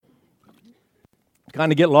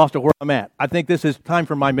kind of get lost of where I'm at. I think this is time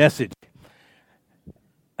for my message.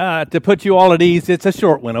 To put you all at ease, it's a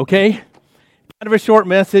short one, okay? Kind of a short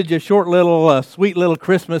message, a short little, sweet little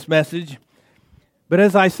Christmas message. But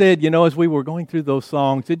as I said, as we were going through those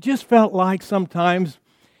songs, it just felt like sometimes,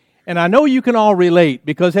 and I know you can all relate,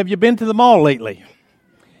 because have you been to the mall lately?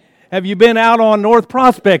 Have you been out on North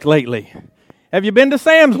Prospect lately? Have you been to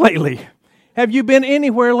Sam's lately? Have you been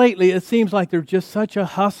anywhere lately? It seems like there's just such a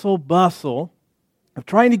hustle bustle of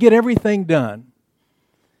trying to get everything done.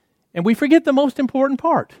 And we forget the most important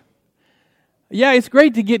part. Yeah, it's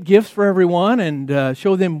great to get gifts for everyone and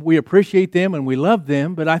show them we appreciate them and we love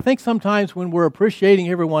them. But I think sometimes when we're appreciating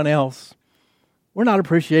everyone else, we're not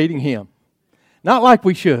appreciating Him. Not like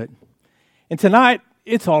we should. And tonight,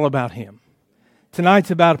 it's all about Him.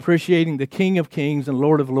 Tonight's about appreciating the King of Kings and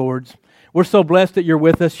Lord of Lords. We're so blessed that you're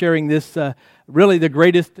with us sharing this, really the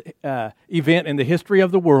greatest event in the history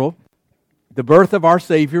of the world, the birth of our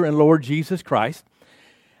Savior and Lord Jesus Christ.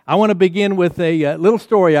 I want to begin with a little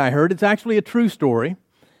story I heard. It's actually a true story,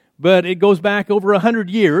 but it goes back over 100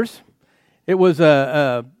 years. It was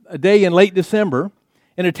a day in late December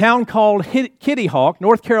in a town called Kitty Hawk,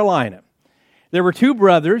 North Carolina. There were two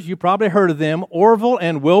brothers, you probably heard of them, Orville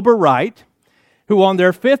and Wilbur Wright, who on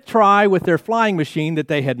their fifth try with their flying machine that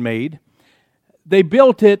they had made, they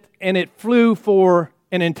built it and it flew for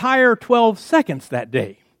an entire 12 seconds that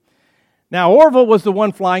day. Now, Orville was the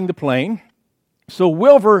one flying the plane, so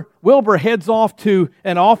Wilbur heads off to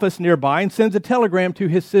an office nearby and sends a telegram to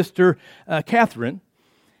his sister, Catherine.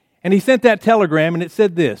 And he sent that telegram and it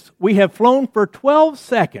said this: "We have flown for 12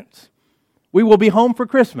 seconds. We will be home for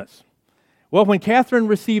Christmas." Well, when Catherine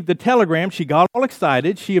received the telegram, she got all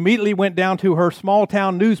excited. She immediately went down to her small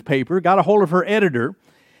town newspaper, got a hold of her editor.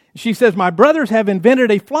 She says, "My brothers have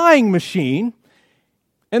invented a flying machine,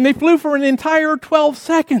 and they flew for an entire 12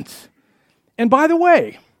 seconds. And by the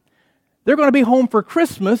way, they're going to be home for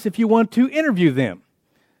Christmas if you want to interview them."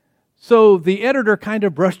 So the editor kind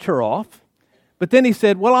of brushed her off, but then he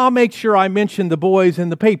said, "Well, I'll make sure I mention the boys in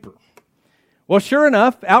the paper." Well, sure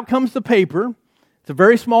enough, out comes the paper. It's a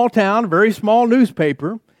very small town, a very small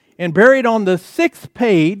newspaper, and buried on the 6th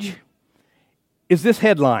page is this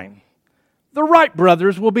headline: "The Wright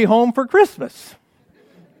brothers will be home for Christmas."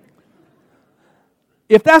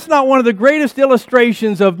 If that's not one of the greatest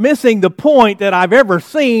illustrations of missing the point that I've ever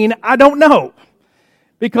seen, I don't know.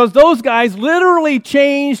 Because those guys literally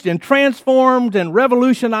changed and transformed and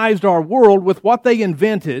revolutionized our world with what they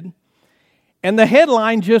invented. And the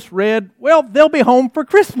headline just read, "Well, they'll be home for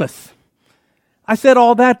Christmas." I said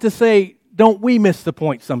all that to say, don't we miss the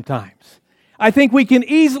point sometimes? I think we can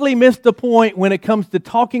easily miss the point when it comes to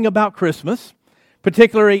talking about Christmas,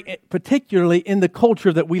 particularly in the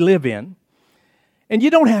culture that we live in. And you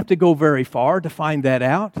don't have to go very far to find that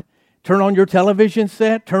out. Turn on your television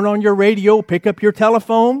set, turn on your radio, pick up your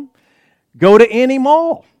telephone, go to any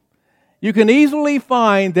mall. You can easily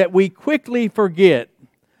find that we quickly forget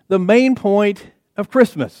the main point of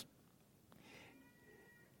Christmas.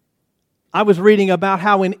 I was reading about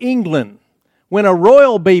how in England, when a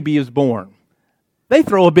royal baby is born, they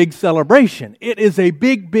throw a big celebration. It is a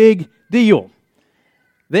big, big deal.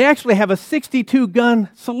 They actually have a 62-gun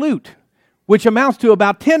salute, which amounts to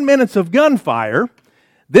about 10 minutes of gunfire.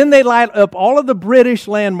 Then they light up all of the British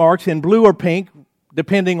landmarks in blue or pink,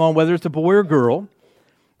 depending on whether it's a boy or girl.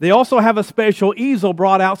 They also have a special easel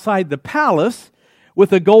brought outside the palace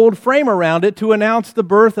with a gold frame around it to announce the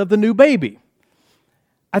birth of the new baby.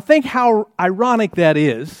 I think how ironic that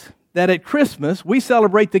is, that at Christmas we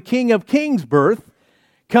celebrate the King of Kings' birth,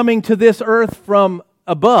 coming to this earth from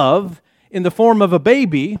above in the form of a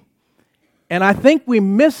baby, and I think we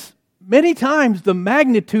miss many times the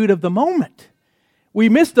magnitude of the moment. We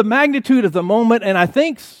miss the magnitude of the moment, and I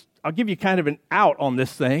think, I'll give you kind of an out on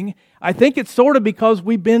this thing, I think it's sort of because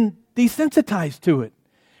we've been desensitized to it.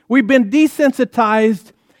 We've been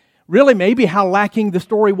desensitized, really maybe how lacking the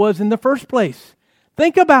story was in the first place.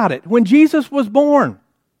 Think about it. When Jesus was born,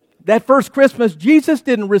 that first Christmas, Jesus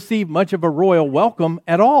didn't receive much of a royal welcome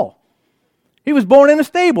at all. He was born in a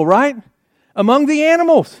stable, right? Among the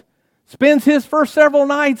animals. Spends his first several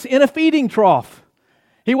nights in a feeding trough.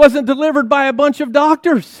 He wasn't delivered by a bunch of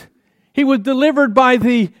doctors. He was delivered by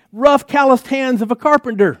the rough, calloused hands of a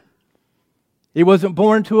carpenter. He wasn't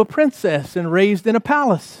born to a princess and raised in a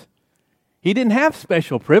palace. He didn't have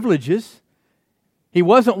special privileges. He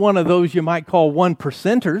wasn't one of those you might call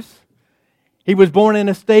 1%ers. He was born in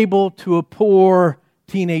a stable to a poor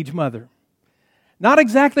teenage mother. Not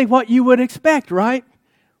exactly what you would expect, right?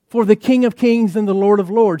 For the King of Kings and the Lord of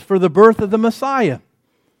Lords, for the birth of the Messiah.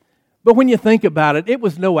 But when you think about it, it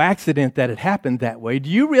was no accident that it happened that way. Do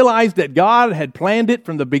you realize that God had planned it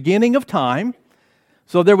from the beginning of time?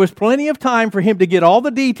 So there was plenty of time for him to get all the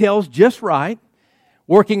details just right,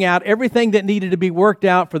 working out everything that needed to be worked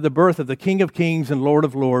out for the birth of the King of Kings and Lord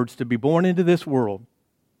of Lords to be born into this world.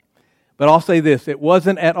 But I'll say this, it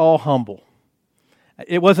wasn't at all humble.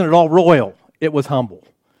 It wasn't at all royal. It was humble.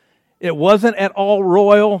 It wasn't at all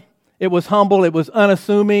royal. It was humble, it was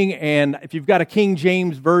unassuming, and if you've got a King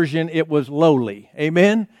James version, it was lowly.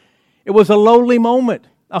 Amen? It was a lowly moment,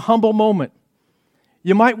 a humble moment.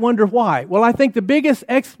 You might wonder why. Well, I think the biggest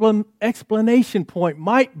explanation point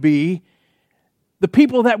might be the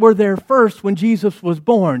people that were there first when Jesus was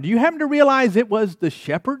born. Do you happen to realize it was the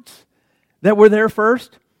shepherds that were there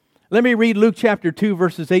first? Let me read Luke chapter 2,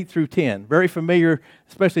 verses 8 through 10. Very familiar,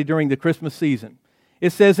 especially during the Christmas season.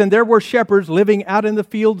 It says, "And there were shepherds living out in the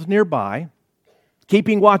fields nearby,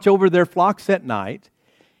 keeping watch over their flocks at night.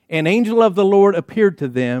 An angel of the Lord appeared to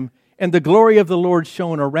them, and the glory of the Lord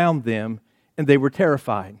shone around them, and they were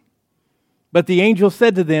terrified. But the angel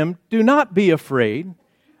said to them, 'Do not be afraid.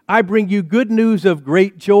 I bring you good news of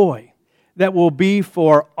great joy that will be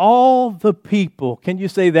for all the people.'" Can you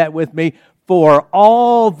say that with me? For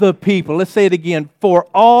all the people. Let's say it again. For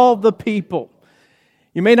all the people.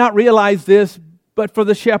 You may not realize this, but for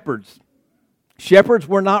the shepherds. Shepherds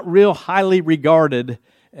were not real highly regarded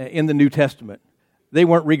in the New Testament. They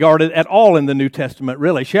weren't regarded at all in the New Testament,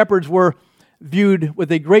 really. Shepherds were viewed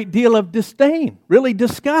with a great deal of disdain, really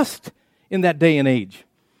disgust in that day and age.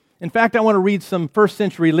 In fact, I want to read some first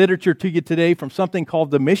century literature to you today from something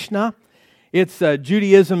called the Mishnah. It's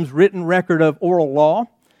Judaism's written record of oral law.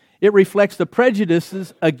 It reflects the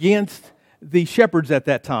prejudices against the shepherds at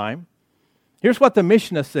that time. Here's what the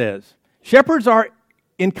Mishnah says. Shepherds are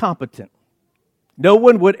incompetent. No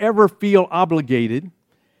one would ever feel obligated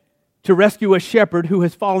to rescue a shepherd who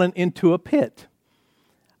has fallen into a pit.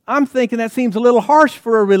 I'm thinking that seems a little harsh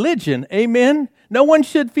for a religion. Amen? No one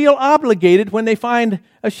should feel obligated when they find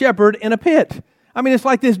a shepherd in a pit. I mean, it's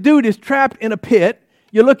like this dude is trapped in a pit.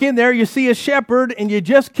 You look in there, you see a shepherd, and you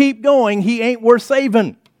just keep going. He ain't worth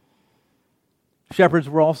saving. Shepherds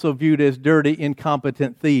were also viewed as dirty,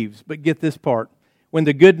 incompetent thieves. But get this part. When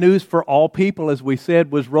the good news for all people, as we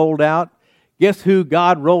said, was rolled out, guess who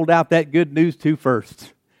God rolled out that good news to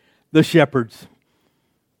first? The shepherds.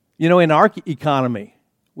 You know, in our economy,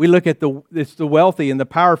 we look at it's the wealthy and the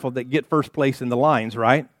powerful that get first place in the lines,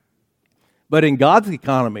 right? But in God's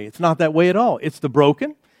economy, it's not that way at all. It's the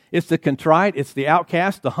broken, it's the contrite, it's the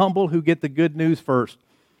outcast, the humble who get the good news first.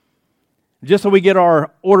 Just so we get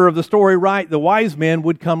our order of the story right, the wise men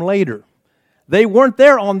would come later. They weren't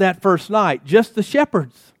there on that first night, just the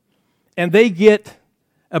shepherds. And they get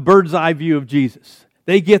a bird's eye view of Jesus.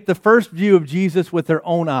 They get the first view of Jesus with their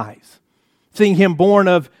own eyes. Seeing him born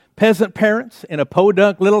of peasant parents in a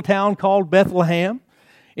podunk little town called Bethlehem,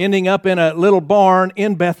 ending up in a little barn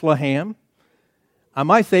in Bethlehem. I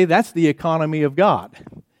might say that's the economy of God.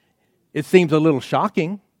 It seems a little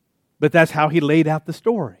shocking, but that's how he laid out the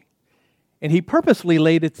story. And he purposely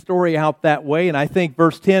laid its story out that way, and I think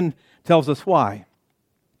verse 10 tells us why.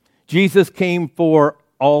 Jesus came for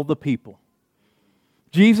all the people.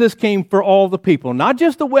 Jesus came for all the people, not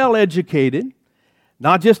just the well-educated,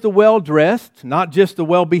 not just the well-dressed, not just the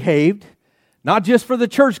well-behaved, not just for the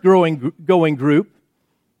church-going group,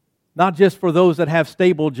 not just for those that have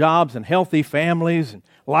stable jobs and healthy families and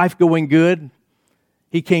life going good.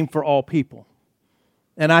 He came for all people.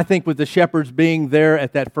 And I think with the shepherds being there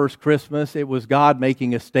at that first Christmas, it was God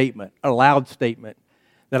making a statement, a loud statement,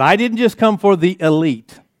 that I didn't just come for the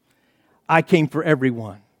elite, I came for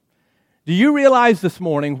everyone. Do you realize this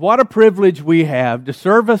morning what a privilege we have to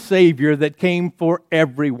serve a Savior that came for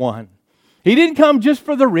everyone? He didn't come just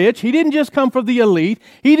for the rich. He didn't just come for the elite.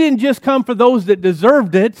 He didn't just come for those that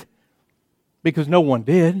deserved it, because no one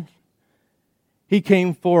did. He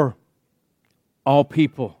came for all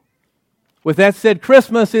people. With that said,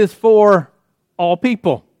 Christmas is for all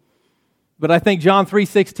people. But I think John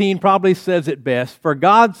 3:16 probably says it best. For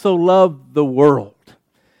God so loved the world.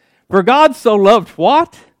 For God so loved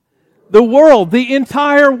what? The world, the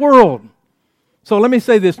entire world. So let me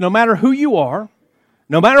say this, no matter who you are,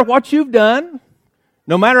 no matter what you've done,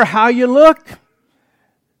 no matter how you look,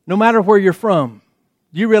 no matter where you're from,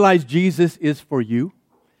 do you realize Jesus is for you?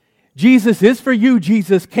 Jesus is for you.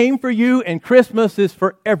 Jesus came for you, and Christmas is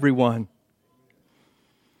for everyone.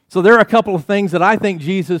 So there are a couple of things that I think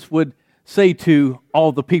Jesus would say to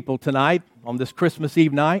all the people tonight on this Christmas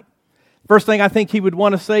Eve night. First thing I think he would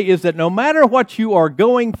want to say is that no matter what you are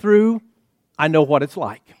going through, I know what it's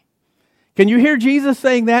like. Can you hear Jesus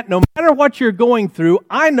saying that? No matter what you're going through,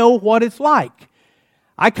 I know what it's like.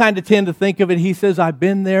 I kind of tend to think of it, he says, I've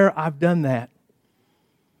been there, I've done that.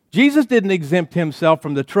 Jesus didn't exempt himself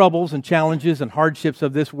from the troubles and challenges and hardships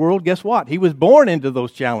of this world. Guess what? He was born into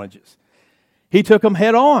those challenges. He took them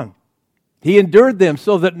head on. He endured them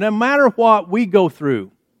so that no matter what we go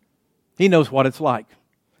through, he knows what it's like.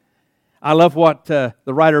 I love what the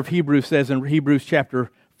writer of Hebrews says in Hebrews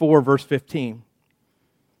chapter 4, verse 15.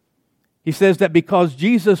 He says that because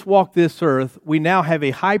Jesus walked this earth, we now have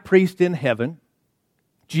a high priest in heaven,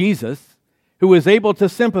 Jesus, who is able to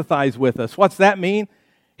sympathize with us. What's that mean?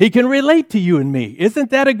 He can relate to you and me.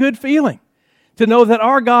 Isn't that a good feeling? To know that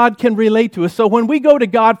our God can relate to us. So when we go to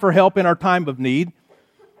God for help in our time of need,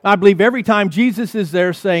 I believe every time Jesus is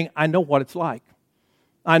there saying, I know what it's like.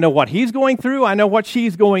 I know what he's going through, I know what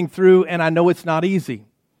she's going through, and I know it's not easy.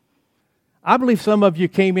 I believe some of you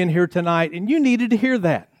came in here tonight and you needed to hear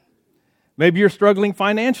that. Maybe you're struggling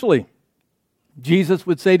financially. Jesus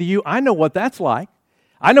would say to you, I know what that's like.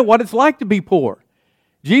 I know what it's like to be poor.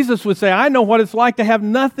 Jesus would say, I know what it's like to have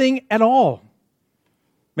nothing at all.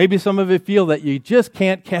 Maybe some of you feel that you just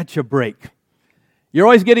can't catch a break. You're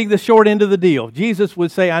always getting the short end of the deal. Jesus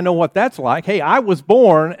would say, I know what that's like. Hey, I was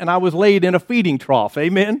born and I was laid in a feeding trough.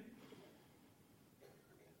 Amen?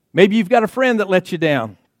 Maybe you've got a friend that let you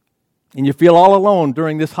down and you feel all alone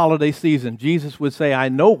during this holiday season. Jesus would say, I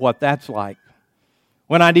know what that's like.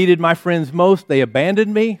 When I needed my friends most, they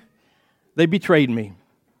abandoned me. They betrayed me.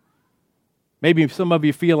 Maybe some of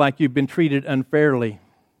you feel like you've been treated unfairly.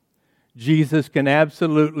 Jesus can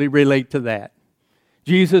absolutely relate to that.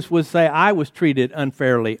 Jesus would say, I was treated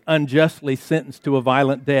unfairly, unjustly sentenced to a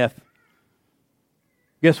violent death.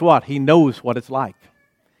 Guess what? He knows what it's like.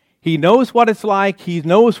 He knows what it's like. He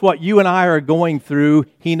knows what you and I are going through.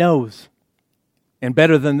 He knows. And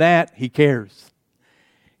better than that, He cares.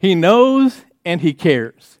 He knows and He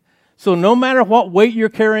cares. So no matter what weight you're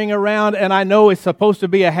carrying around, and I know it's supposed to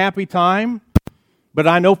be a happy time, but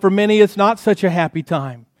I know for many it's not such a happy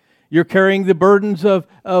time. You're carrying the burdens of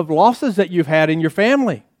losses that you've had in your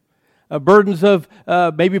family, burdens of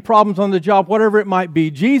maybe problems on the job, whatever it might be.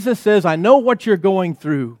 Jesus says, I know what you're going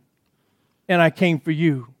through, and I came for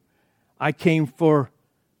you. I came for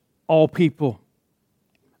all people.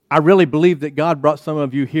 I really believe that God brought some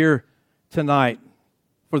of you here tonight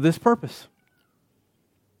for this purpose.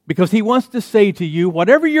 Because He wants to say to you,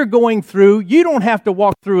 whatever you're going through, you don't have to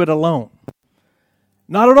walk through it alone.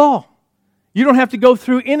 Not at all. You don't have to go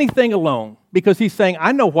through anything alone because He's saying,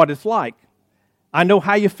 I know what it's like. I know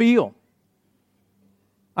how you feel.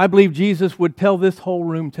 I believe Jesus would tell this whole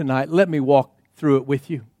room tonight, let me walk through it with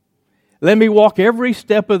you. Let me walk every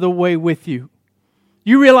step of the way with you.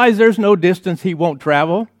 You realize there's no distance He won't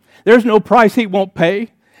travel. There's no price He won't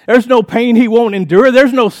pay. There's no pain He won't endure.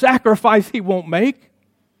 There's no sacrifice He won't make.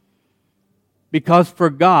 Because for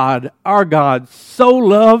God, our God, so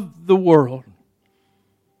loved the world.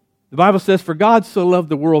 The Bible says, for God so loved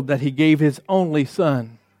the world that He gave His only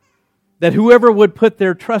Son, that whoever would put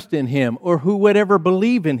their trust in Him or who would ever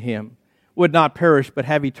believe in Him would not perish but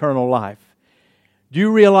have eternal life. Do you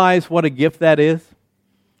realize what a gift that is?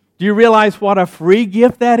 Do you realize what a free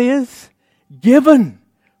gift that is? Given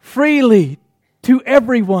freely to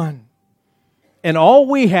everyone. And all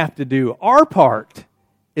we have to do, our part,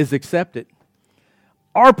 is accept it.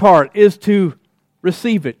 Our part is to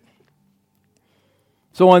receive it.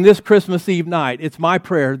 So on this Christmas Eve night, it's my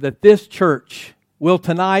prayer that this church will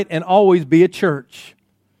tonight and always be a church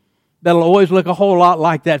that'll always look a whole lot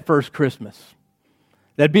like that first Christmas.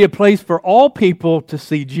 That'd be a place for all people to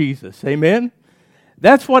see Jesus. Amen?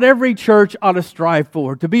 That's what every church ought to strive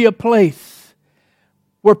for, to be a place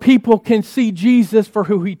where people can see Jesus for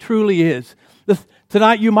who He truly is.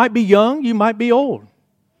 Tonight you might be young, you might be old.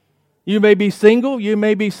 You may be single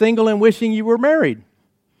and wishing you were married.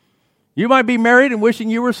 You might be married and wishing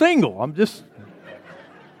you were single. I'm just...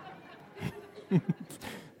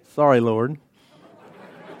 Sorry, Lord.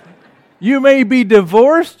 You may be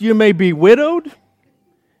divorced. You may be widowed.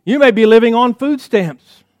 You may be living on food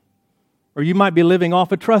stamps. Or you might be living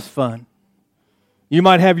off a trust fund. You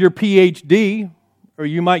might have your PhD, or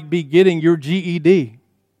you might be getting your GED.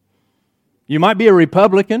 You might be a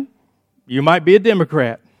Republican. You might be a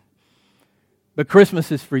Democrat. But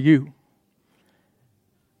Christmas is for you.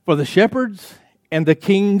 For the shepherds and the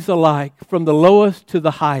kings alike, from the lowest to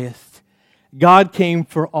the highest, God came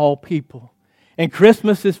for all people. And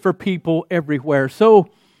Christmas is for people everywhere. So,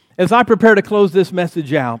 as I prepare to close this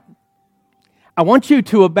message out, I want you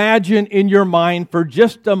to imagine in your mind for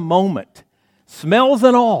just a moment, smells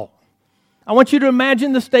and all. I want you to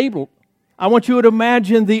imagine the stable. I want you to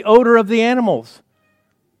imagine the odor of the animals.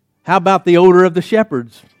 How about the odor of the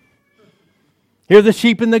shepherds? Hear the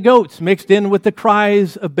sheep and the goats mixed in with the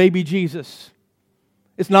cries of baby Jesus.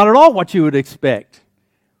 It's not at all what you would expect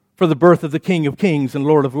for the birth of the King of Kings and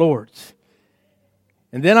Lord of Lords.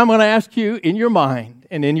 And then I'm going to ask you in your mind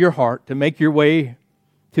and in your heart to make your way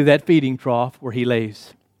to that feeding trough where He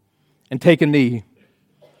lays and take a knee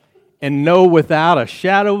and know without a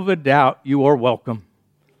shadow of a doubt you are welcome.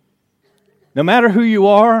 No matter who you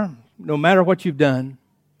are, no matter what you've done,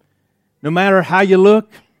 no matter how you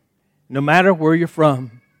look, no matter where you're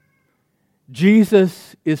from,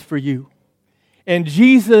 Jesus is for you. And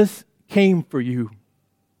Jesus came for you.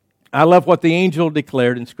 I love what the angel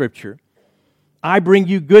declared in Scripture. I bring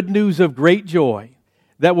you good news of great joy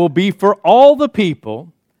that will be for all the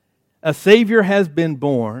people. A Savior has been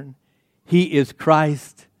born. He is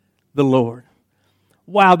Christ the Lord.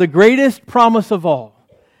 Wow, the greatest promise of all.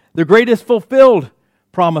 The greatest fulfilled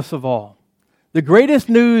promise of all. The greatest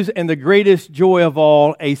news and the greatest joy of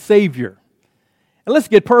all, a Savior. And let's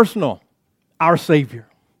get personal. Our Savior.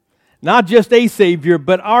 Not just a Savior,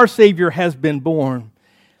 but our Savior has been born.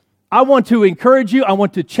 I want to encourage you, I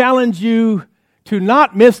want to challenge you to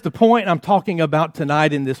not miss the point I'm talking about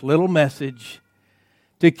tonight in this little message.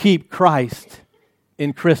 To keep Christ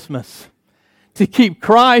in Christmas. To keep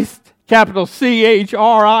Christ, capital C-H-R-I-S-T,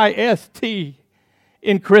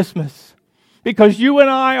 in Christmas. Because you and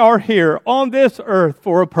I are here on this earth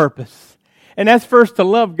for a purpose. And that's first to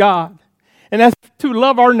love God. And that's to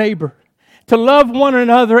love our neighbor. To love one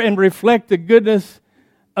another and reflect the goodness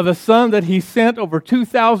of a Son that He sent over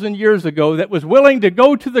 2,000 years ago that was willing to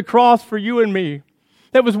go to the cross for you and me.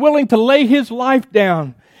 That was willing to lay His life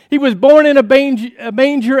down. He was born in a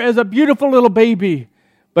manger as a beautiful little baby.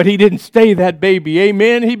 But He didn't stay that baby.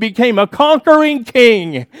 Amen. He became a conquering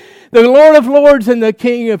King. The Lord of Lords and the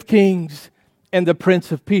King of Kings. And the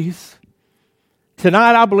Prince of Peace.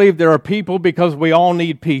 Tonight I believe there are people, because we all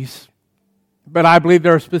need peace, but I believe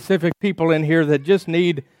there are specific people in here that just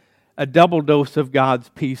need a double dose of God's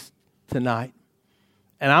peace tonight.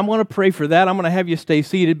 And I'm going to pray for that. I'm going to have you stay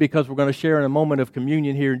seated because we're going to share in a moment of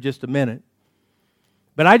communion here in just a minute.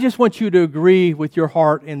 But I just want you to agree with your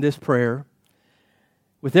heart in this prayer,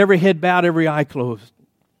 with every head bowed, every eye closed.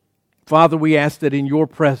 Father, we ask that in your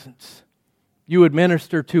presence, you would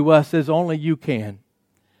minister to us as only you can.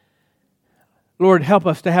 Lord, help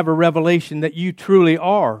us to have a revelation that you truly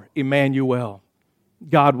are Emmanuel,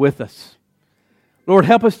 God with us. Lord,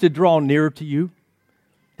 help us to draw nearer to you.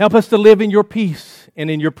 Help us to live in your peace and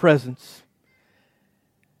in your presence.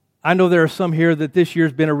 I know there are some here that this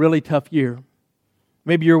year's been a really tough year.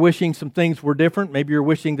 Maybe you're wishing some things were different. Maybe you're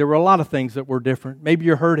wishing there were a lot of things that were different. Maybe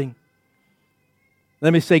you're hurting.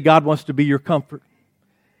 Let me say, God wants to be your comfort.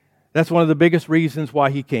 That's one of the biggest reasons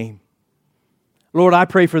why He came. Lord, I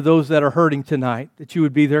pray for those that are hurting tonight, that you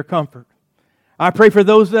would be their comfort. I pray for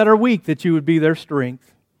those that are weak, that you would be their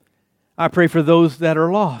strength. I pray for those that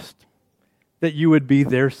are lost, that you would be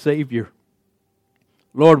their Savior.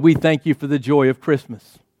 Lord, we thank you for the joy of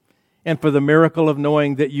Christmas and for the miracle of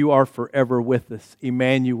knowing that you are forever with us,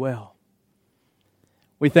 Emmanuel.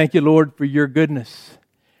 We thank you, Lord, for your goodness,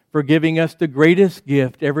 for giving us the greatest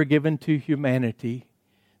gift ever given to humanity,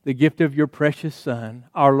 the gift of your precious Son,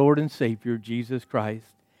 our Lord and Savior, Jesus Christ.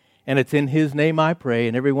 And it's in His name I pray.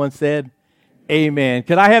 And everyone said, amen.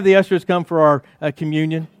 Could I have the ushers come for our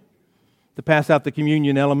communion, to pass out the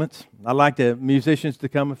communion elements? I'd like the musicians to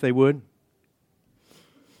come if they would.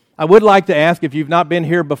 I would like to ask, if you've not been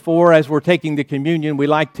here before, as we're taking the communion, we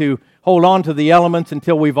like to hold on to the elements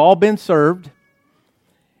until we've all been served.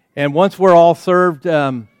 And once we're all served,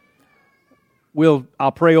 I'll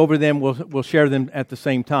pray over them. We'll share them at the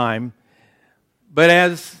same time. But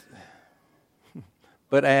as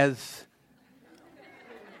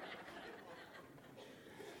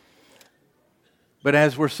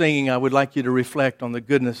we're singing, I would like you to reflect on the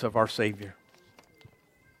goodness of our Savior.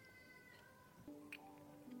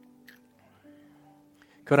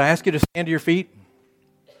 Could I ask you to stand to your feet?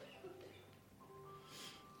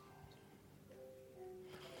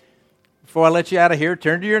 Before I let you out of here,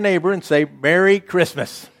 turn to your neighbor and say, Merry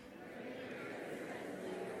Christmas.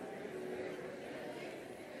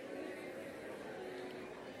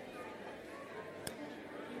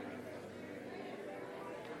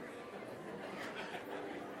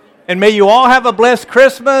 And may you all have a blessed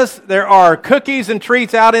Christmas. There are cookies and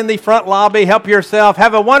treats out in the front lobby. Help yourself.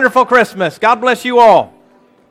 Have a wonderful Christmas. God bless you all.